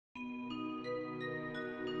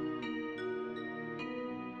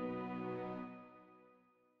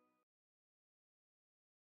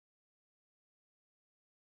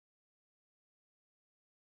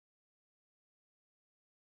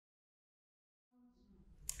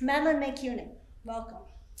Madeleine May Kunin, welcome.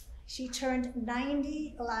 She turned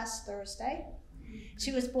 90 last Thursday.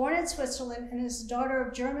 She was born in Switzerland and is the daughter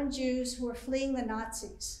of German Jews who were fleeing the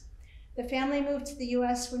Nazis. The family moved to the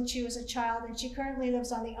U.S. when she was a child, and she currently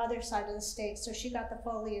lives on the other side of the state, so she got the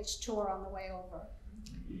foliage tour on the way over.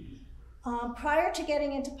 Prior to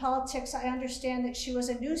getting into politics, I understand that she was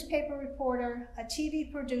a newspaper reporter, a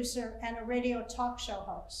TV producer, and a radio talk show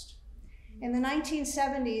host. In the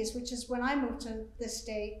 1970s, which is when I moved to this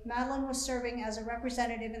state, Madeleine was serving as a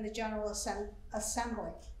representative in the General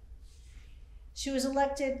Assembly. She was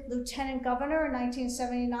elected lieutenant governor in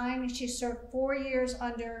 1979, and she served 4 years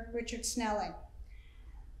under Richard Snelling.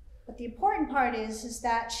 But the important part is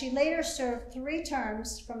that she later served 3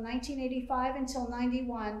 terms from 1985 until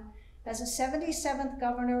 91 as a 77th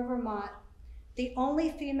governor of Vermont, the only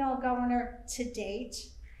female governor to date,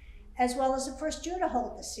 as well as the first Jew to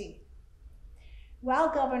hold the seat.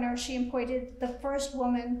 While governor, she appointed the first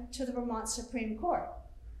woman to the Vermont Supreme Court.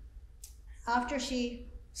 After she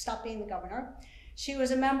stopped being the governor, she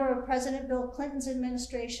was a member of President Bill Clinton's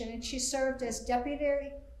administration, and she served as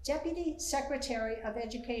Deputy Secretary of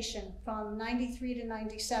Education from 93 to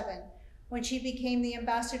 97, when she became the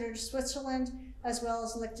ambassador to Switzerland as well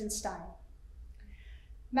as Liechtenstein.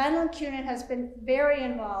 Madeleine Kunin has been very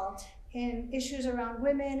involved in issues around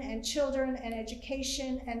women and children and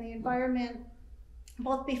education and the environment,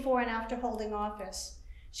 both before and after holding office.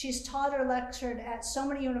 She's taught or lectured at so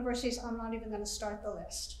many universities, I'm not even going to start the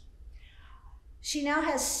list. She now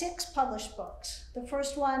has 6 published books. The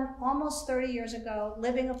first one, almost 30 years ago,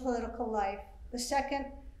 Living a Political Life. The second,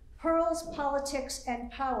 Pearls, Politics, and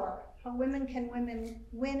Power, How Women Can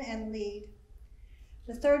Win and Lead.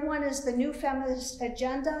 The third one is The New Feminist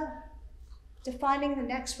Agenda, Defining the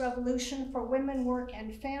Next Revolution for Women, Work,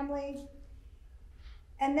 and Family.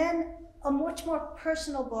 And then a much more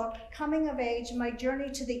personal book, Coming of Age, My Journey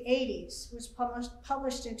to the 80s, was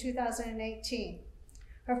published in 2018.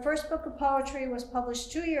 Her first book of poetry was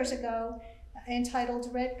published 2 years ago,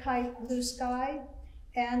 entitled Red Kite, Blue Sky,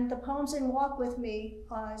 and The Poems in Walk With Me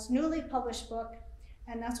is a newly published book,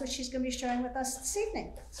 and that's what she's going to be sharing with us this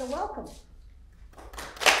evening. So welcome.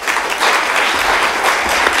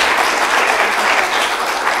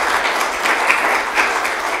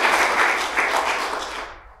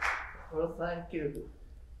 Well, thank you.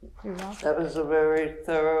 You're welcome. That was a very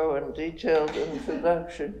thorough and detailed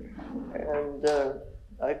introduction, and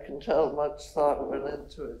I can tell much thought went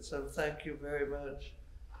into it, so thank you very much.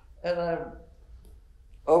 And I'm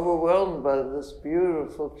overwhelmed by this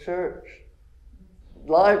beautiful church.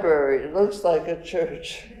 Library, it looks like a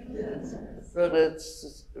church, but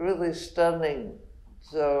it's really stunning.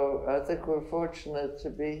 So I think we're fortunate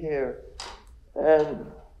to be here. And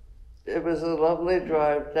it was a lovely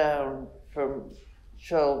drive down from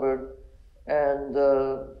Shelburne, and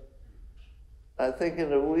I think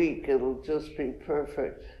in a week it'll just be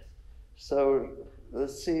perfect. So the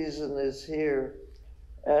season is here.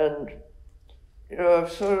 And, you know,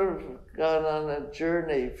 I've sort of gone on a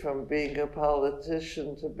journey from being a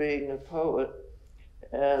politician to being a poet.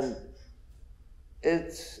 And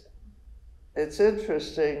it's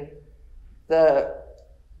interesting that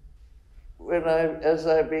as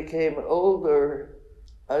I became older,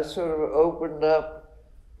 I sort of opened up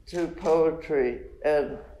to poetry.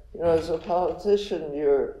 And, you know, as a politician,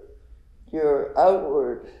 you're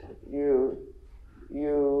outward. You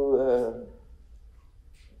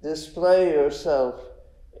display yourself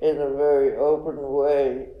in a very open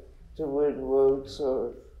way to win votes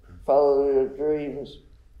or follow your dreams.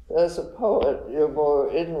 As a poet, you're more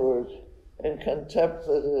inward and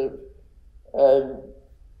contemplative, and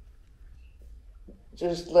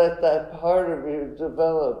just let that part of you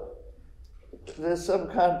develop. There's some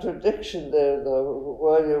contradiction there, though.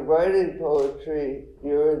 While you're writing poetry,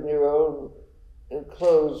 you're in your own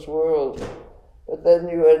enclosed world, but then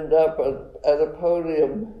you end up at a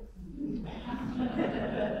podium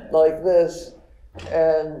like this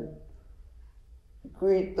and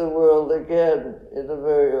greet the world again in a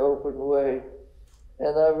very open way.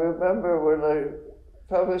 And I remember when I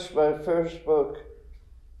published my first book,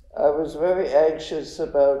 I was very anxious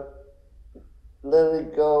about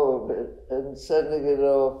letting go of it and sending it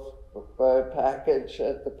off by a package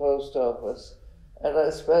at the post office. And I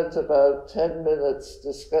spent about 10 minutes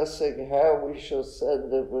discussing how we shall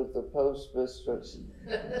send it with the postmistress,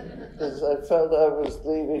 because I felt I was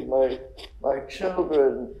leaving my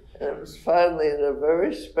children. And it was finally in a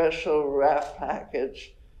very special wrap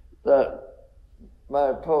package that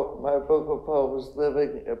my book of poems,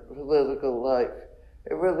 Living a Political Life.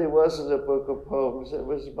 It really wasn't a book of poems. It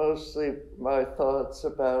was mostly my thoughts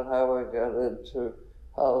about how I got into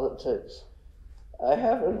politics. I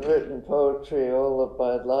haven't written poetry all of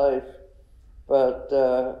my life, but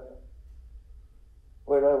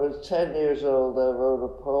when I was 10 years old, I wrote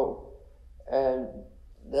a poem, and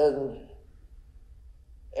then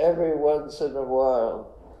every once in a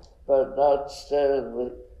while, but not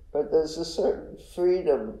steadily, but there's a certain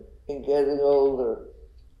freedom in getting older.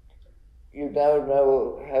 You now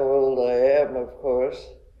know how old I am, of course,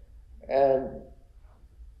 and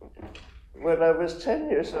when I was 10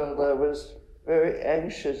 years old, I was very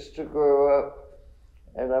anxious to grow up.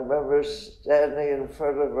 And I remember standing in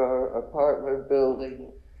front of our apartment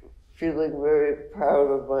building, feeling very proud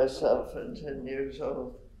of myself at 10 years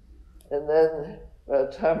old. And then by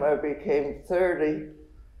the time I became 30,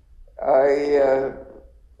 I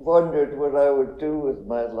wondered what I would do with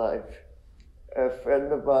my life. A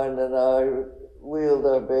friend of mine and I wheeled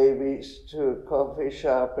our babies to a coffee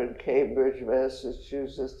shop in Cambridge,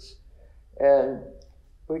 Massachusetts, and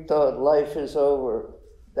we thought life is over.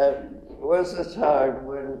 That was a time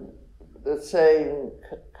when the saying,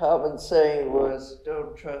 common saying was,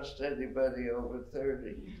 don't trust anybody over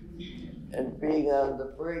 30. And being on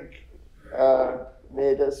the brink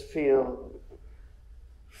made us feel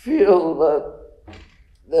that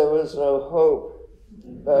there was no hope.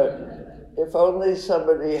 But if only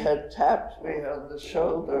somebody had tapped me on the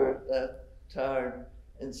shoulder at that time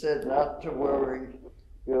and said not to worry,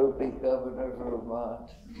 you'll be Governor of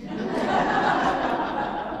Vermont.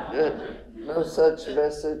 No such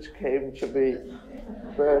message came to me.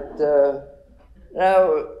 But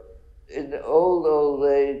now, in old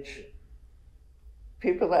age,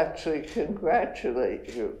 people actually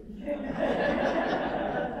congratulate you.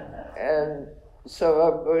 And so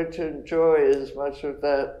I'm going to enjoy as much of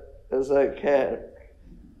that as I can.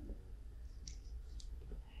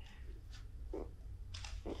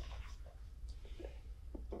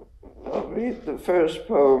 I'll read the first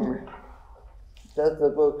poem that the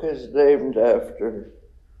book is named after.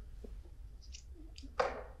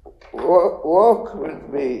 Walk with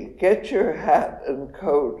me, get your hat and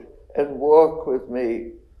coat and walk with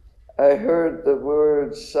me. I heard the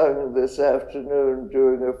words sung this afternoon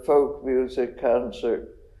during a folk music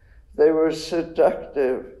concert. They were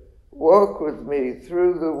seductive. Walk with me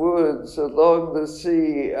through the woods, along the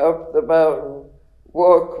sea, up the mountain.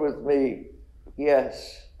 Walk with me,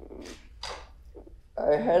 yes.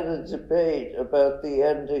 I had a debate about the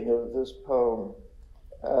ending of this poem.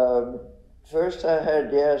 First I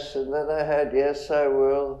had yes, and then I had yes, I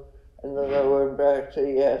will, and then I went back to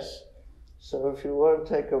yes. So if you want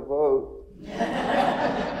to take a vote,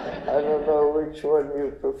 I don't know which one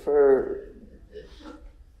you prefer.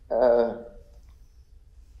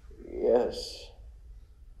 Yes.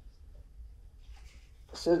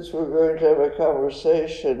 Since we're going to have a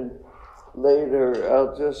conversation later,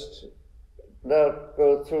 I'll just not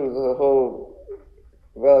go through the whole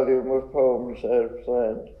volume of poems I've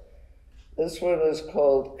planned. This one is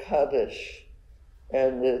called Kaddish,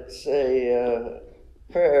 and it's a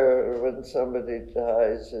prayer when somebody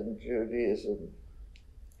dies in Judaism.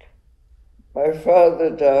 My father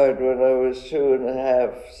died when I was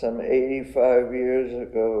 2.5, some 85 years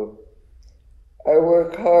ago. I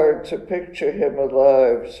work hard to picture him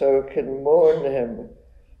alive so I can mourn him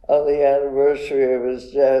on the anniversary of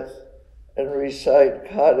his death and recite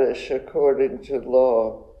Kaddish according to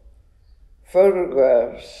law.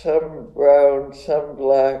 Photographs, some brown, some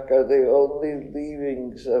black, are the only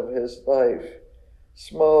leavings of his life,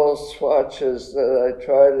 small swatches that I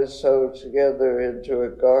try to sew together into a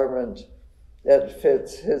garment that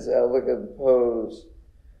fits his elegant pose.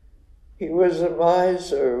 He was a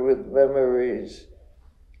miser with memories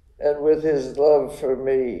and with his love for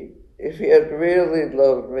me. If he had really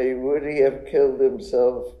loved me, would he have killed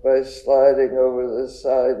himself by sliding over the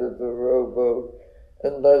side of the rowboat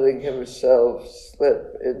and letting himself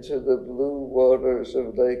slip into the blue waters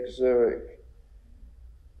of Lake Zurich?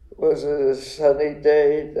 Was it a sunny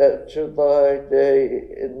day, that July day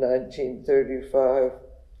in 1935?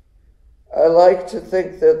 I like to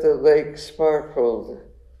think that the lake sparkled,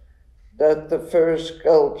 that the first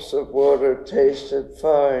gulps of water tasted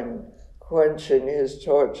fine, quenching his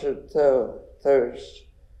tortured thirst.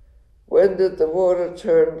 When did the water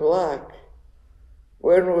turn black?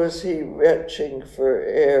 When was he retching for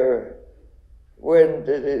air? When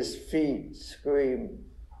did his feet scream?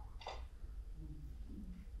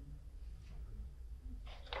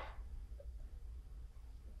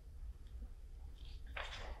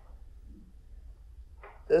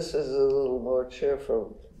 This is a little more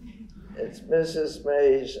cheerful. It's Mrs.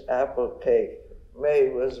 May's apple cake. May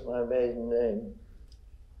was my maiden name.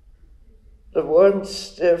 The one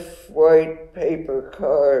stiff white paper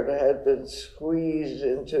card had been squeezed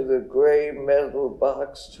into the gray metal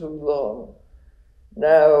box too long.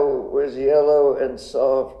 Now it was yellow and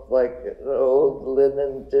soft like an old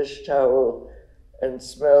linen dish towel and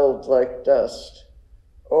smelled like dust.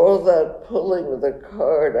 All that pulling the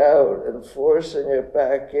card out and forcing it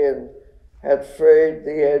back in had frayed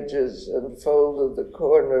the edges and folded the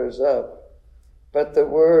corners up, but the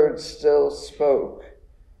words still spoke.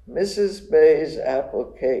 Mrs. May's apple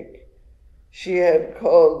cake. She had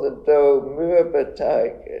called the dough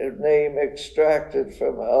Mürbeteig, a name extracted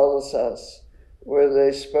from Alsace, where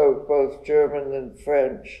they spoke both German and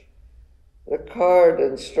French. The card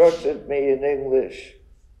instructed me in English.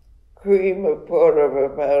 Cream a quarter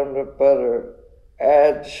of a pound of butter,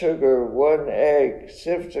 add sugar, 1 egg,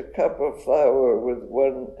 sift a cup of flour with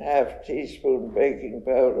 1/2 teaspoon baking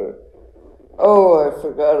powder. Oh, I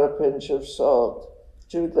forgot a pinch of salt.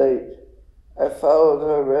 Too late. I followed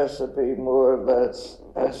her recipe more or less.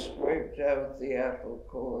 I scraped out the apple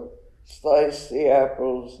core, sliced the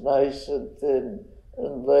apples nice and thin,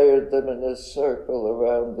 and layered them in a circle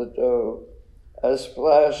around the dough. I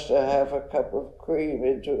splashed 1/2 cup of cream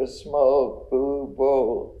into a small blue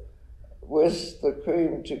bowl, whisked the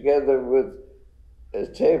cream together with a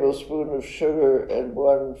tablespoon of sugar and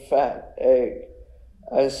 1 fat egg.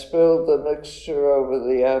 I spilled the mixture over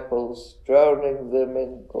the apples, drowning them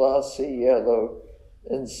in glossy yellow,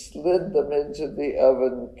 and slid them into the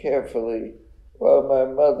oven carefully, while my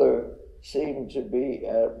mother seemed to be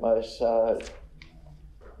at my side.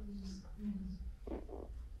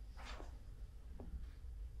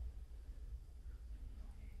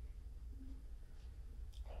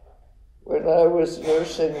 When I was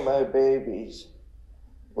nursing my babies,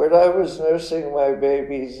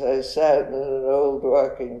 I sat in an old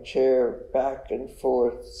rocking chair, back and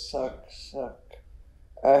forth, suck, suck.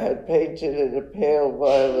 I had painted it a pale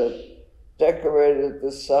violet, decorated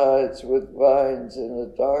the sides with vines in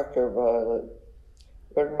a darker violet.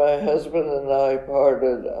 When my husband and I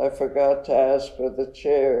parted, I forgot to ask for the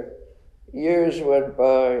chair. Years went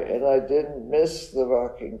by, and I didn't miss the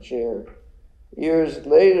rocking chair. Years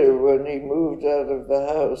later, when he moved out of the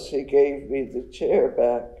house, he gave me the chair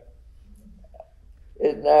back.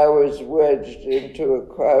 It now is wedged into a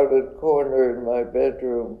crowded corner in my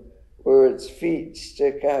bedroom where its feet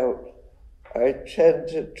stick out. I tend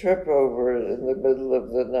to trip over it in the middle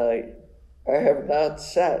of the night. I have not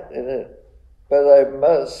sat in it, but I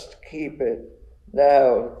must keep it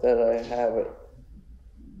now that I have it.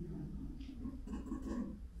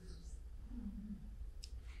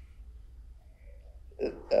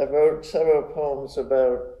 I wrote several poems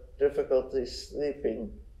about difficulty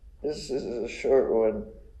sleeping. This is a short one.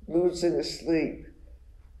 Losing sleep.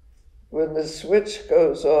 When the switch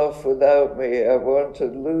goes off without me, I want to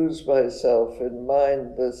lose myself in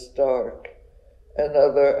mindless dark.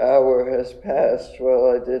 Another hour has passed while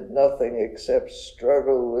I did nothing except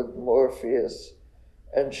struggle with Morpheus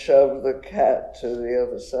and shove the cat to the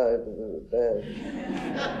other side of the bed.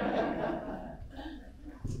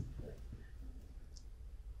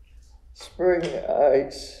 Spring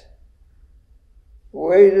ice,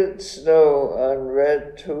 weighted snow on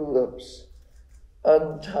red tulips,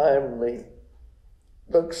 untimely,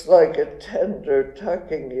 looks like a tender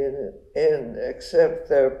tucking in, except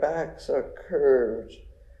their backs are curved,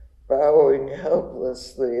 bowing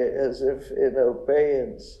helplessly as if in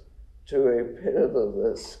obedience to a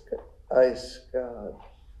pitiless ice god.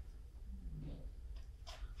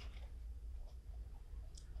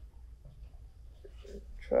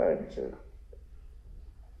 Trying to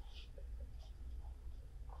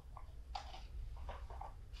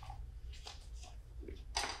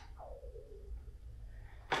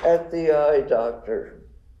at the eye doctor.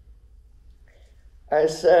 I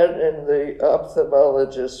sat in the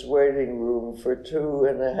ophthalmologist's waiting room for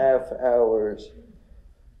 2.5 hours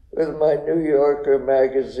with my New Yorker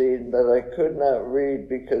magazine that I could not read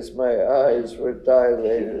because my eyes were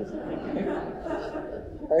dilated.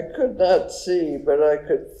 I could not see, but I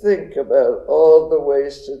could think about all the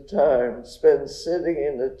wasted time spent sitting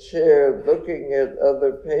in a chair looking at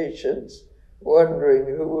other patients, wondering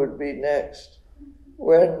who would be next.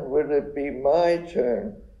 When would it be my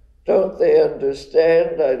turn? Don't they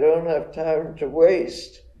understand? I don't have time to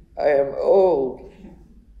waste. I am old.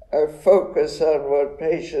 I focus on what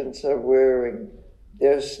patients are wearing,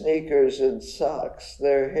 their sneakers and socks,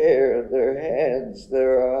 their hair, their hands,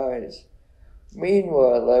 their eyes.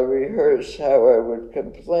 Meanwhile, I rehearse how I would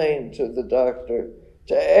complain to the doctor,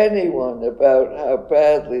 to anyone, about how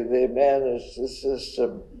badly they managed the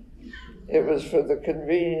system. It was for the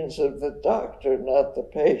convenience of the doctor, not the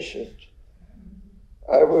patient.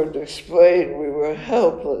 I would explain we were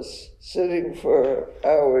helpless, sitting for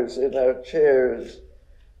hours in our chairs,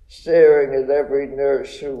 staring at every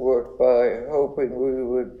nurse who walked by, hoping we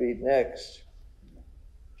would be next.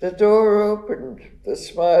 The door opened. The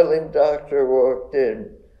smiling doctor walked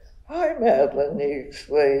in. "Hi, Madeleine," he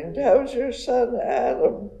exclaimed. "How's your son,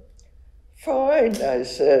 Adam?" "Fine," I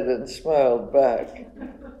said, and smiled back.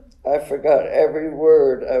 I forgot every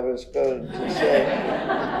word I was going to say.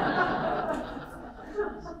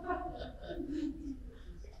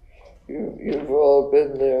 You've all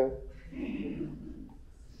been there.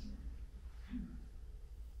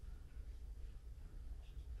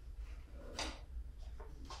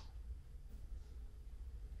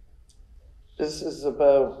 This is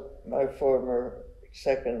about my former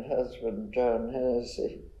second husband, John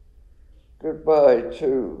Hennessy. Goodbye,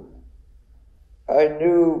 too. I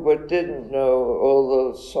knew but didn't know all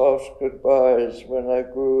those soft goodbyes when I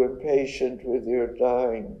grew impatient with your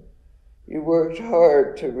dying. You worked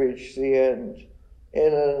hard to reach the end.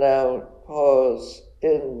 In and out, pause,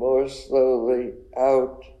 in more slowly,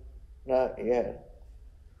 out, not yet.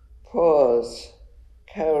 Pause,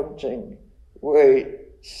 counting, wait,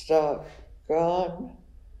 stop, gone.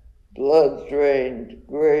 Blood drained,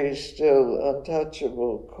 gray still,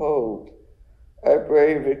 untouchable, cold. I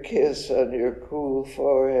brave a kiss on your cool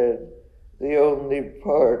forehead, the only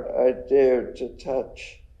part I dared to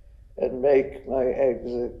touch, and make my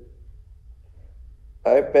exit.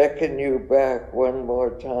 I beckon you back one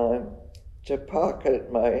more time, to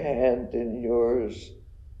pocket my hand in yours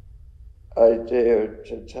I dared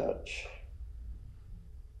to touch.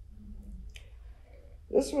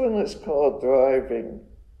 This one is called Driving.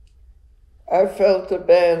 I felt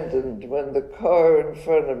abandoned when the car in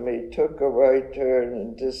front of me took a right turn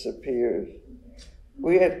and disappeared.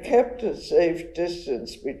 We had kept a safe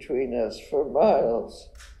distance between us for miles,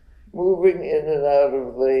 moving in and out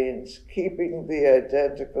of lanes, keeping the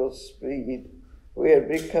identical speed. We had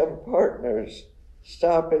become partners,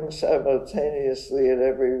 stopping simultaneously at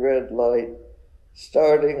every red light,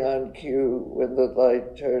 starting on cue when the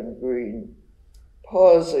light turned green,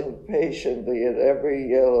 pausing patiently at every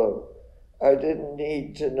yellow. I didn't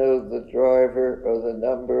need to know the driver or the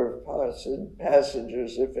number of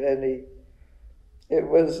passengers, if any. It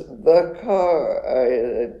was the car I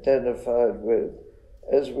had identified with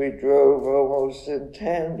as we drove almost in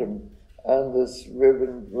tandem on this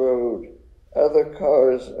ribboned road. Other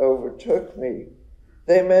cars overtook me.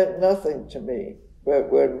 They meant nothing to me,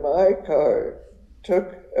 but when my car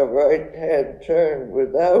took a right-hand turn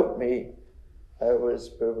without me, I was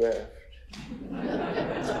bereft.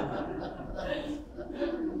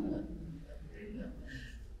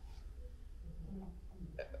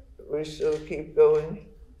 We still keep going?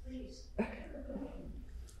 Please.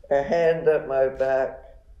 A hand at my back.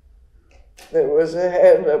 There was a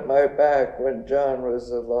hand at my back when John was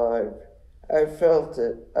alive. I felt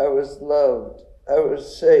it. I was loved. I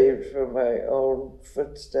was saved from my own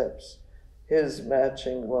footsteps, his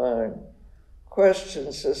matching mine.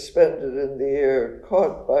 Questions suspended in the air,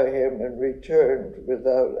 caught by him and returned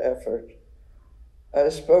without effort. I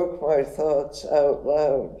spoke my thoughts out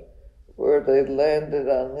loud, where they landed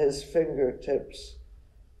on his fingertips.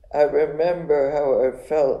 I remember how I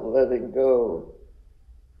felt letting go.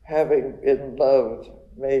 Having been loved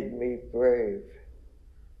made me brave.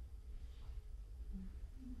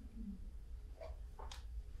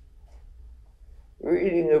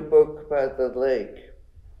 Reading a book by the lake.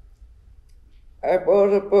 I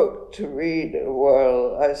bought a book to read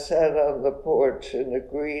while I sat on the porch in a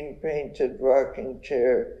green-painted rocking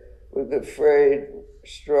chair with a frayed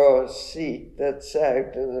straw seat that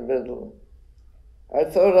sagged in the middle. I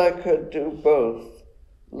thought I could do both,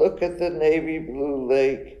 look at the navy blue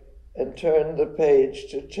lake and turn the page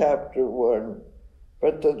to chapter 1,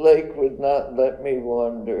 but the lake would not let me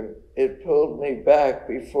wander. It pulled me back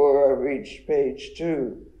before I reached page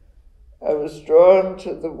 2. I was drawn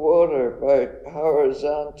to the water by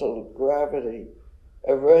horizontal gravity,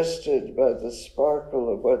 arrested by the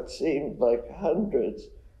sparkle of what seemed like hundreds,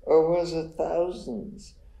 or was it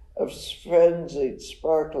thousands, of frenzied,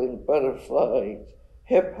 sparkling butterflies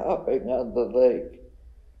hip-hopping on the lake.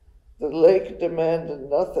 The lake demanded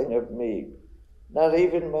nothing of me, not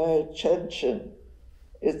even my attention.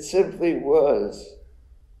 It simply was.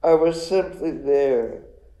 I was simply there.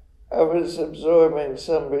 I was absorbing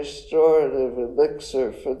some restorative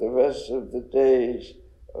elixir for the rest of the days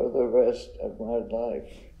or the rest of my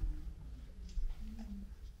life.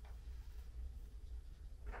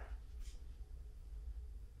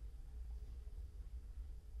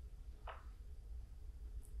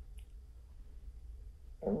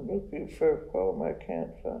 I'm looking for a poem I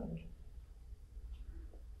can't find.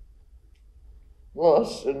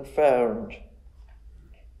 lost and found.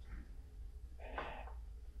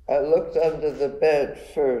 I looked under the bed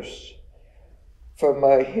first for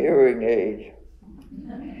my hearing aid.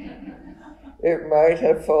 It might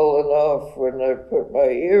have fallen off when I put my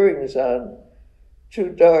earrings on. Too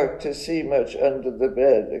dark to see much under the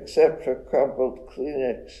bed, except for crumpled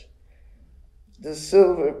Kleenex. The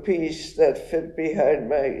silver piece that fit behind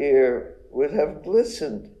my ear would have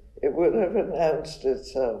glistened. It would have announced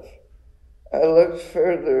itself. I looked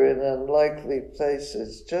further in unlikely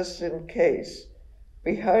places, just in case,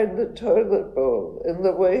 behind the toilet bowl, in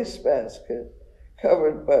the wastebasket,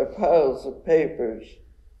 covered by piles of papers,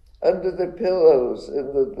 under the pillows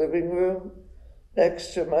in the living room,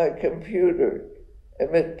 next to my computer,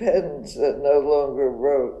 amid pens that no longer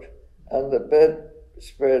wrote, on the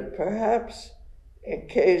bedspread, perhaps in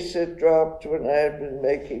case it dropped when I had been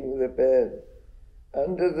making the bed,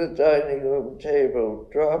 under the dining room table,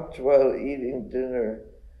 dropped while eating dinner.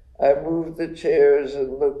 I moved the chairs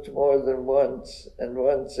and looked more than once, and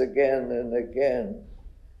once again and again.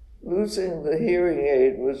 Losing the hearing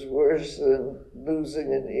aid was worse than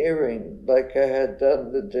losing an earring, like I had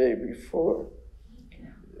done the day before.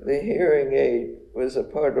 The hearing aid was a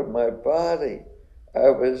part of my body.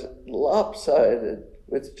 I was lopsided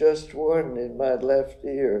with just one in my left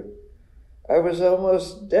ear. I was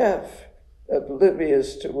almost deaf,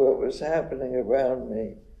 oblivious to what was happening around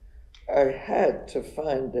me. I had to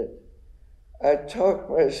find it. I talked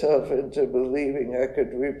myself into believing I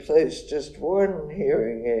could replace just one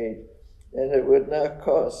hearing aid, and it would not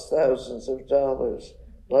cost thousands of dollars,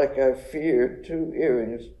 like I feared 2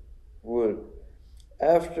 earrings would.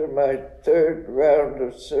 After my third round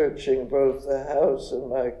of searching both the house and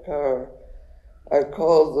my car, I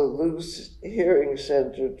called the Loose Hearing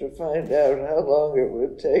Center to find out how long it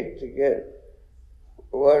would take to get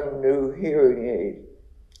one new hearing aid,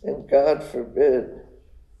 and God forbid,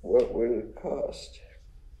 what would it cost?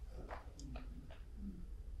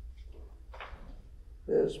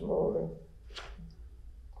 There's more.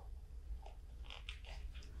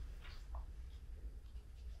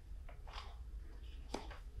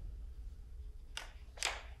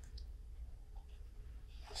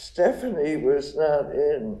 Stephanie was not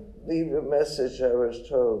in. Leave a message, I was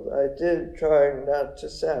told. I did, trying not to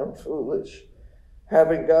sound foolish.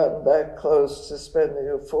 Having gotten that close to spending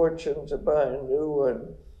a fortune to buy a new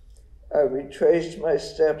one, I retraced my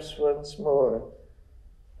steps once more.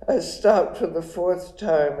 I stopped for the 4th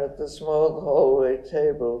time at the small hallway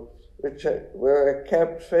table, where I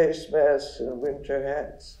kept face masks and winter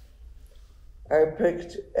hats. I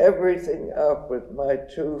picked everything up with my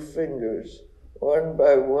 2 fingers, one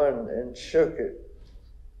by one, and shook it.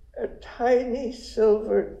 A tiny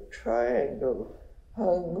silver triangle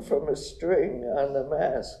hung from a string on the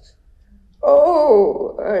masks.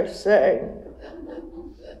 "Oh," I sang.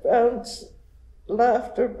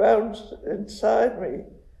 Laughter bounced inside me.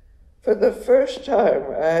 For the first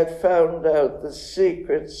time, I had found out the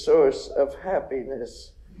secret source of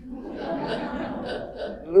happiness.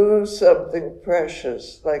 Lose something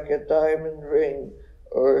precious, like a diamond ring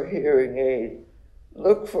or a hearing aid.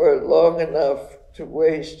 Look for it long enough to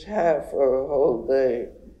waste half or a whole day.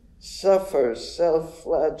 Suffer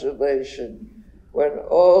self-flagellation. When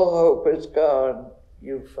all hope is gone,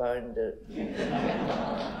 you find it.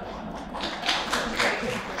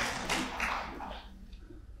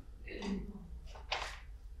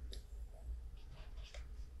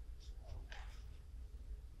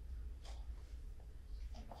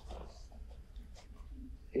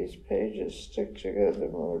 These pages stick together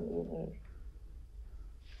more than that.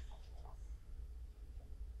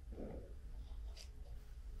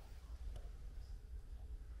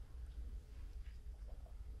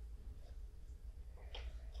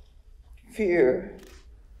 Fear.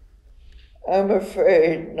 I'm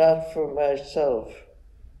afraid not for myself.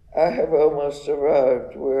 I have almost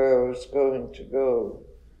arrived where I was going to go.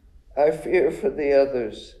 I fear for the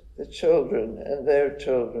others, the children and their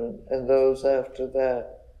children, and those after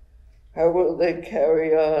that. How will they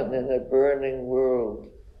carry on in a burning world?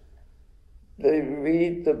 They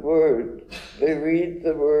read the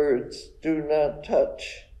words, do not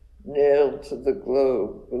touch, nailed to the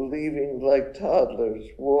globe, believing like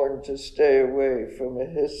toddlers warned to stay away from a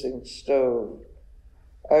hissing stove.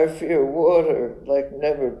 I fear water like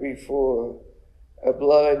never before. A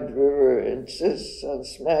blind river insists on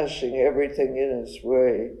smashing everything in its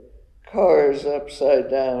way. Cars upside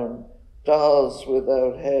down, dolls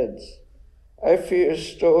without heads. I fear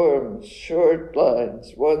storms, short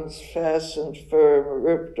blinds, once fastened firm,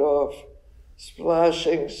 ripped off,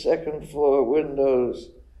 splashing second-floor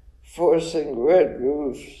windows, forcing red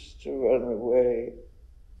roofs to run away.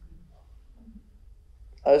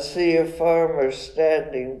 I see a farmer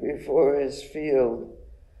standing before his field,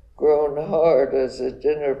 grown hard as a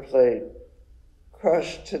dinner plate,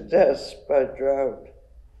 crushed to death by drought.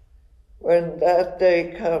 When that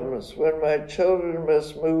day comes, when my children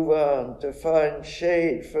must move on to find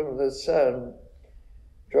shade from the sun,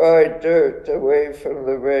 dry dirt away from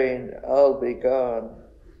the rain, I'll be gone.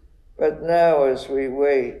 But now as we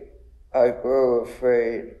wait, I grow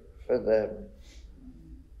afraid for them.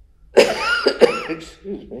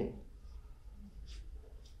 Excuse me.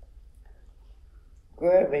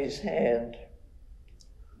 Grammy's hand.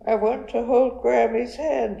 I want to hold Grammy's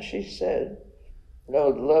hand, she said. No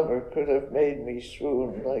lover could have made me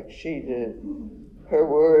swoon like she did. Her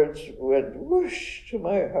words went whoosh to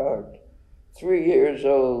my heart. 3 years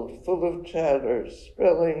old, full of chatter,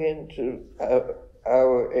 spilling into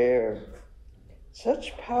our air.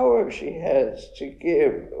 Such power she has to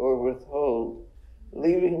give or withhold,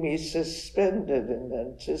 leaving me suspended in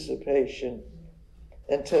anticipation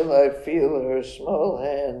until I feel her small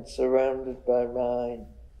hand surrounded by mine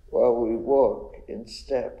while we walk in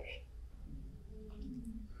steps.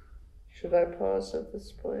 Should I pause at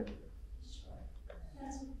this point?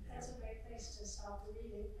 That's a great place to stop the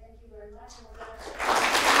reading. Thank you very much.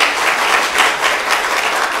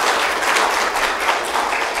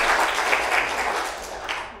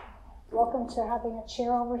 Welcome to having a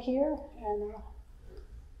chair over here, and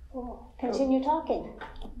we'll continue talking.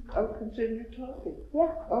 I'll continue talking.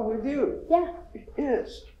 Yeah. Oh, with you? Yeah.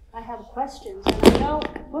 Yes. I have questions, and I know,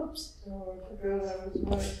 whoops. Oh, I forgot I was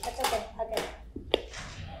right. That's okay, okay.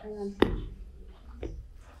 Hang on.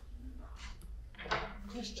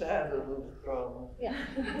 Just to add a little drama. Yeah.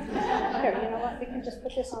 Here, you know what, we can just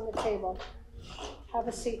put this on the table. Have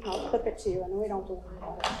a seat, and I'll clip it to you, and we don't do it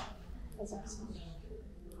about it. How's that sound?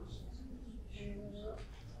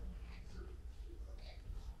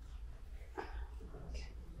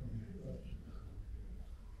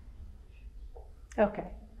 Okay,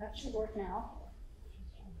 that should work now.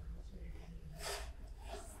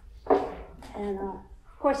 And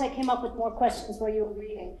of course, I came up with more questions while you were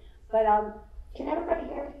reading, but can everybody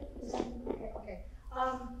hear me? Is that okay? Okay.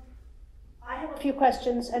 I have a few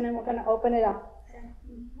questions, and then we're going to open it up. And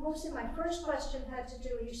mostly, my first question had to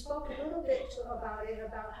do. You spoke a little bit about it,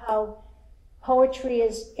 about how poetry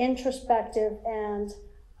is introspective, and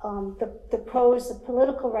the prose, the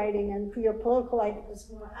political writing, and your political life is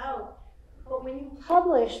more out. But when you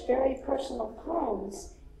publish very personal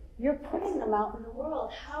poems, you're putting them out in the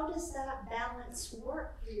world. How does that balance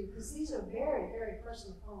work for you? Because these are very, very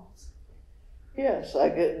personal poems. Yes, I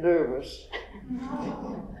get nervous.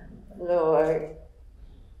 No,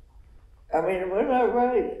 I mean, when I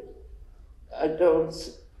write, I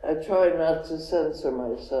try not to censor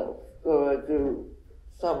myself, though I do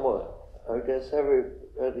somewhat. I guess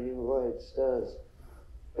everybody who writes does.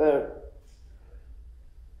 But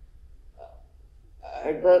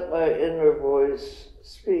I let my inner voice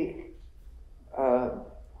speak,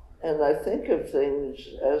 and I think of things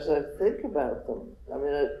as I think about them. I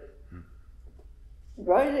mean,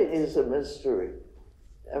 writing is a mystery.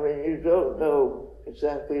 I mean, you don't know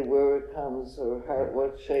exactly where it comes or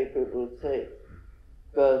what shape it will take.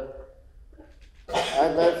 But I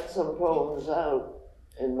left some poems out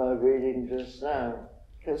in my reading just now,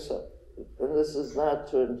 and this is not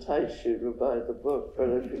to entice you to buy the book, but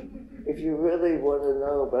if you really want to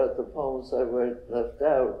know about the poems I left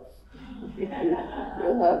out,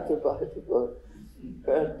 you'll have to buy the book.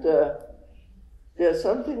 But there are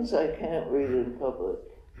some things I can't read in public.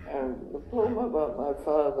 And the poem about my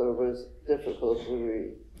father was difficult to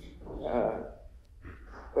read.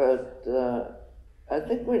 But I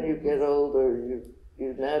think when you get older,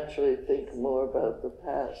 you naturally think more about the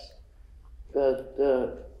past. But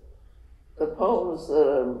the poems that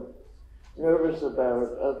I'm nervous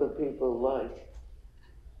about, other people like.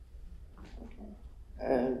 Okay.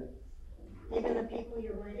 And even the people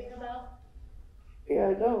you're writing about? Yeah,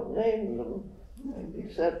 I don't name them,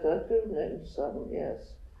 except I do name some,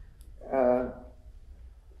 yes.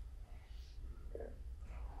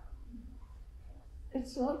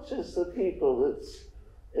 It's not just the people,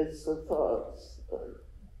 it's the thoughts.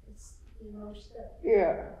 It's the emotion.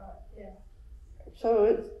 Yeah. Yeah. So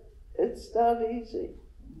it's not easy.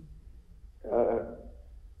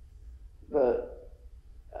 But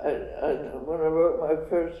when I wrote my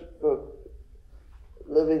first book,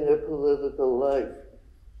 Living a Political Life,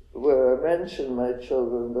 where I mention my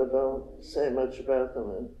children but don't say much about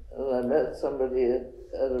them, and I met somebody at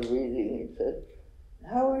a reading. He said,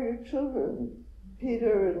 "How are your children,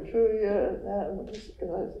 Peter and Julia?" And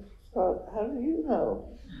I thought, "How do you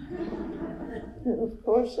know?" And of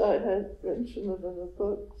course, I had mentioned them in the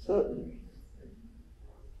book. So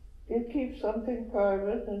you keep something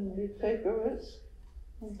private and you take a risk.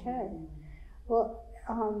 Okay. Well,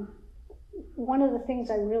 one of the things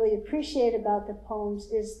I really appreciate about the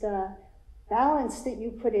poems is the balance that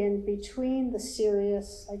you put in between the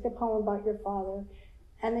serious, like the poem about your father,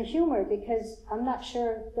 and the humor, because I'm not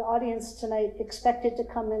sure the audience tonight expected to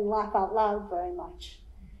come and laugh out loud very much.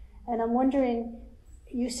 And I'm wondering,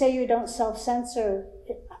 you say you don't self-censor.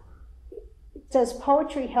 Does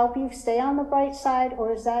poetry help you stay on the bright side,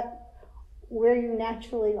 or is that where you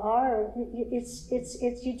naturally are?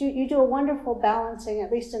 You do a wonderful balancing,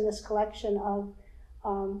 at least in this collection, of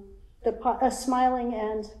the smiling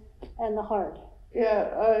and the hard.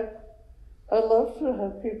 Yeah, I love to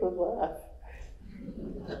have people laugh.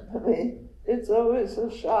 I mean, it's always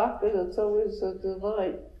a shock and it's always a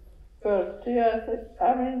delight. But yeah,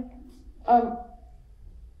 I'm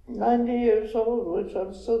 90 years old, which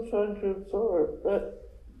I'm still trying to absorb,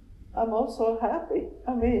 but I'm also happy.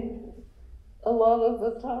 I mean, a lot of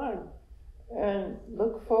the time, and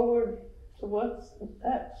look forward to what's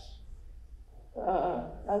next.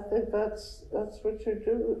 I think that's what you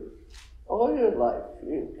do all your life.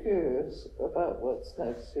 You're curious about what's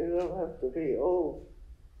next. You don't have to be old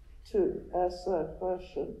to ask that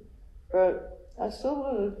question. But I still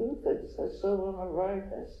want to do things. I still want to write.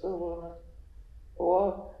 I still want to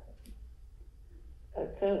walk. I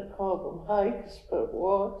can't call them hikes, but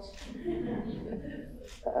walks.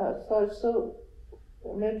 So I still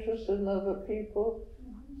am interested in other people.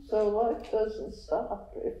 So life doesn't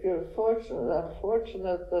stop. If you're fortunate, I'm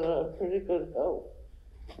fortunate that I'm pretty good health.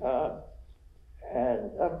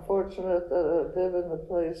 And I'm fortunate that I live in a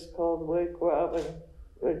place called Wake Robin,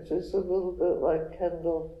 which is a little bit like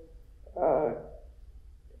Kendall,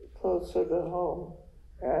 closer to home.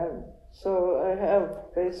 And so I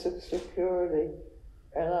have basic security,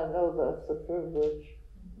 and I know that's a privilege.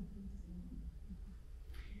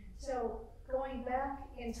 So going back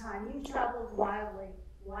in time, you traveled wildly.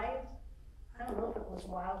 I don't know if it was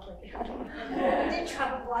wildly. You did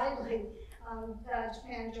travel widely,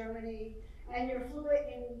 Japan, Germany, and you're fluent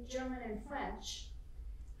in German and French.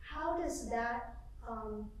 How does that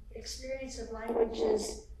experience of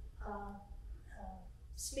languages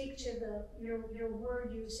speak to your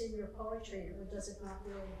word use in your poetry, or does it not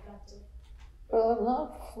really affect it? Well, I'm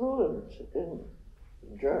not fluent in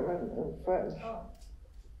German and French,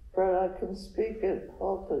 but I can speak it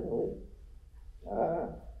haltingly.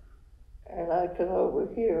 And I can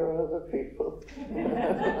overhear other people when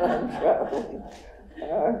I'm traveling.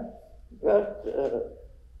 But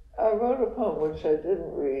I wrote a poem which I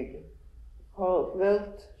didn't read called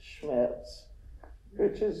Weltschmerz,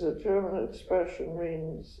 which is a German expression,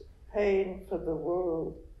 means pain for the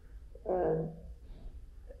world. And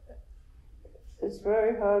it's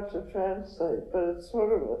very hard to translate, but it's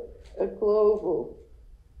sort of a global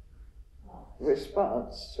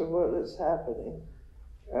response to what is happening.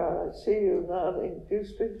 I see you nodding. Do you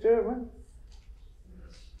speak German?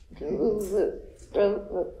 A little bit.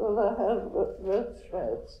 Well, I have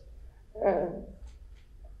Weltschmerz. And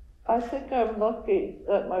I think I'm lucky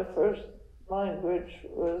that my first language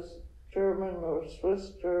was German or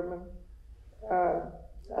Swiss German.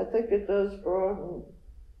 I think it does broaden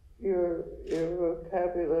your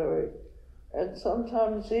vocabulary. And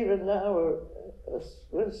sometimes even now a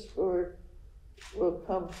Swiss word will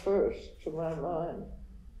come first to my mind.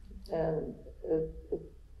 And it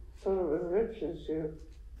sort of enriches you.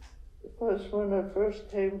 Of course, when I first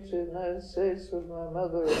came to the United States with my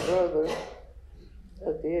mother and brother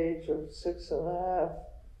at the age of 6.5,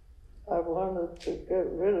 I wanted to get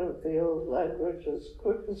rid of the old language as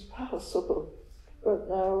quick as possible. But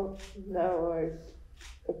now I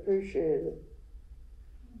appreciate it.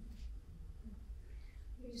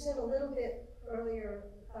 You said a little bit earlier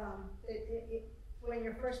that when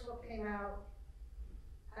your first book came out,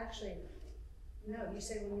 actually, no, you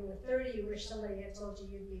said when you were 30, you wish somebody had told you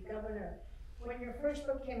you'd be governor. When your first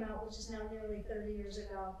book came out, which is now nearly 30 years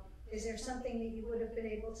ago, is there something that you would have been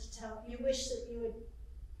able to tell? You wish that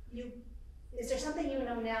is there something you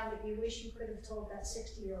know now that you wish you could have told that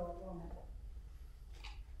 60-year-old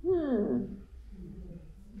woman?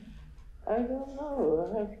 I don't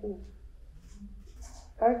know.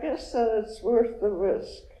 I guess that it's worth the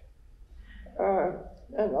risk.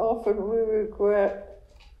 And often we regret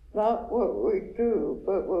not what we do,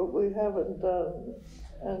 but what we haven't done.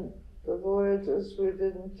 And the voyages we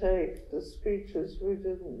didn't take, the speeches we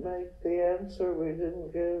didn't make, the answer we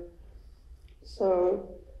didn't give. So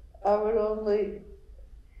I would only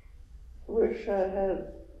wish I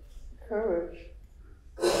had courage.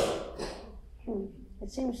 It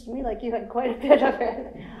seems to me like you had quite a bit of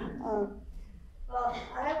it. Well,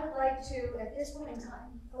 I would like to, at this point in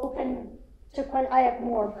time, open to questions. I have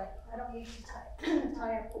more, but I don't need to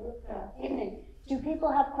tie up the evening. Do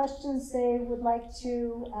people have questions they would like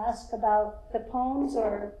to ask about the poems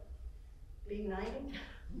or being 90?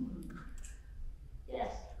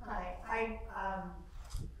 Yes. Hi,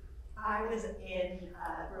 I was in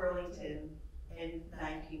Burlington in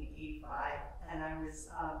 1985, and I was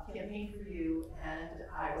campaigning for you, and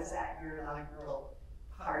I was at your inaugural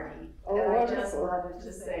party. Oh, and wonderful. I just wanted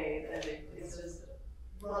to say that it's just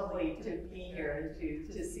lovely to be here and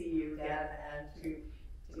to see you again and to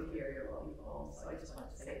hear your lovely poems. So I just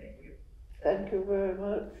wanted to say thank you. Thank you very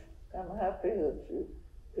much. I'm happy that you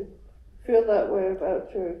feel that way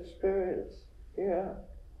about your experience. Yeah.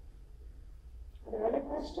 Are there other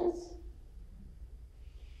questions?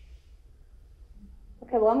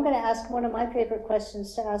 Okay, well, I'm going to ask one of my favorite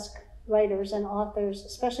questions to ask writers and authors,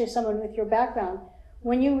 especially someone with your background.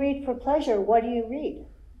 When you read for pleasure, what do you read?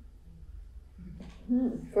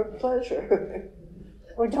 For pleasure.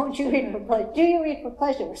 Or don't you read for pleasure? Do you read for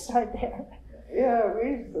pleasure? We'll start there. Yeah,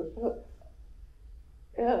 read for pleasure.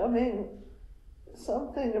 Yeah, I mean,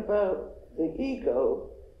 something about the ego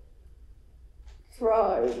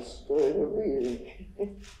thrives during a reading.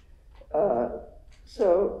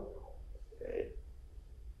 So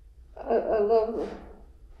I love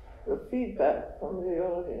the feedback from the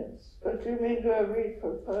audience. But you mean, do I read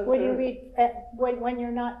for pleasure? When you read, when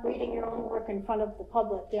you're not reading your own work in front of the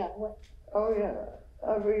public, yeah. What? Oh yeah,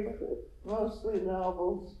 I read mostly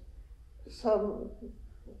novels, some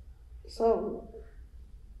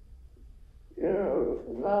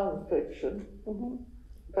nonfiction. Mm-hmm.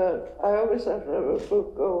 But I always have to have a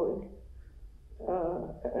book going,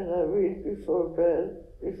 and I read before bed,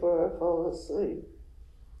 before I fall asleep.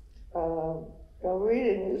 Now,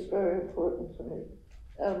 reading is very important to me.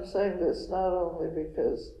 I'm saying this not only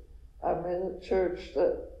because I'm in a church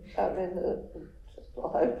that I'm in a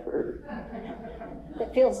library.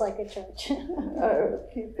 It feels like a church. I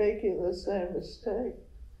keep making the same mistake.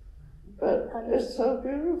 But it's so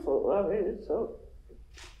beautiful. I mean, it's so.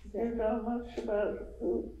 You know much about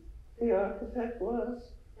who the architect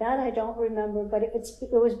was? That I don't remember, but it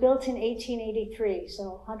was built in 1883,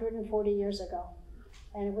 so 140 years ago.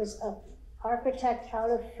 And it was an architect out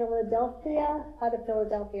of Philadelphia,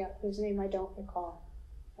 whose name I don't recall.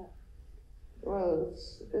 Well,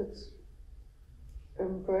 it's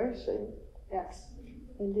embracing. Yes,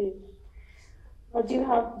 indeed. Well, do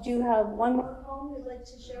you have one more poem you'd like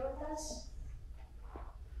to share with us?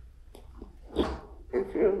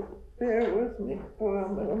 If you'll bear with me,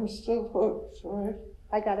 I'm still hooked, right?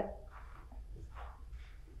 I got it.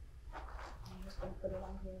 I'm just going to put it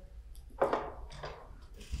on here.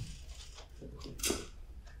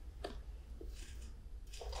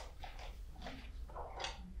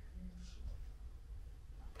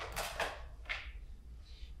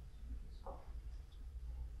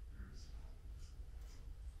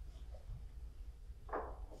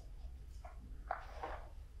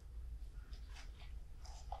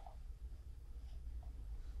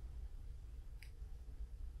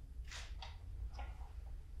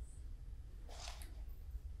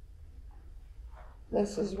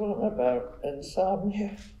 This is one about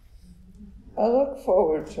insomnia. I look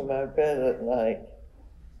forward to my bed at night.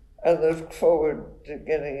 I look forward to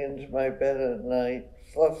getting into my bed at night,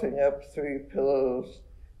 fluffing up 3 pillows,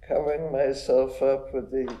 covering myself up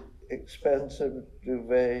with the expensive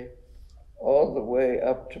duvet, all the way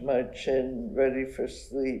up to my chin, ready for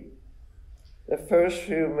sleep. The first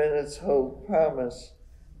few minutes hold promise.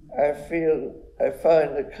 I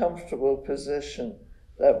find a comfortable position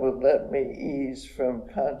that will let me ease from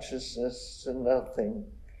consciousness to nothing.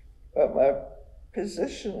 But my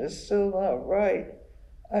position is still not right.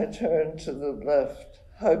 I turn to the left,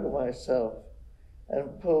 hug myself,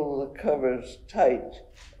 and pull the covers tight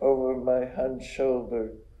over my hunched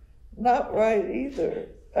shoulder. Not right either.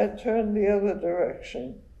 I turn the other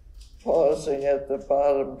direction, pausing at the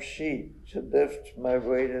bottom sheet to lift my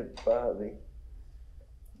weighted body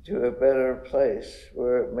to a better place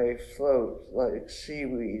where it may float like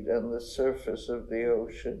seaweed on the surface of the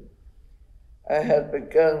ocean. I had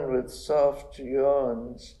begun with soft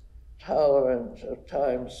yawns, tolerant of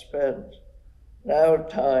time spent. Now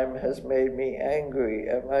time has made me angry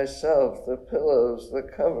at myself, the pillows, the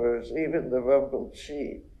covers, even the rumpled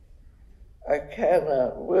sheet. I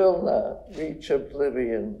cannot, will not reach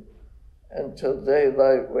oblivion until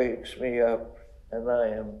daylight wakes me up and I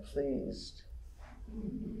am pleased.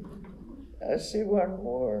 I see one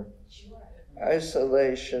more.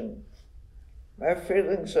 Isolation. My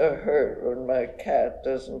feelings are hurt when my cat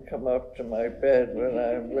doesn't come up to my bed when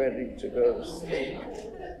I'm ready to go to sleep.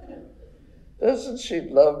 Doesn't she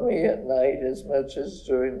love me at night as much as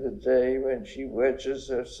during the day when she wedges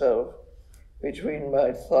herself between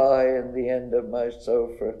my thigh and the end of my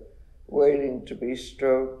sofa, waiting to be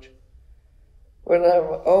stroked? When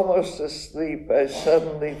I'm almost asleep, I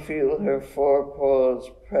suddenly feel her forepaws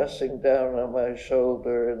pressing down on my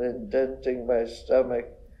shoulder and indenting my stomach.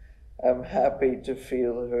 I'm happy to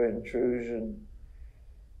feel her intrusion.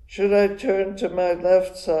 Should I turn to my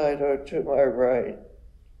left side or to my right?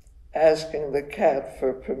 Asking the cat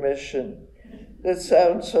for permission. That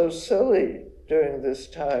sounds so silly during this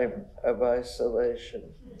time of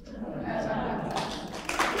isolation.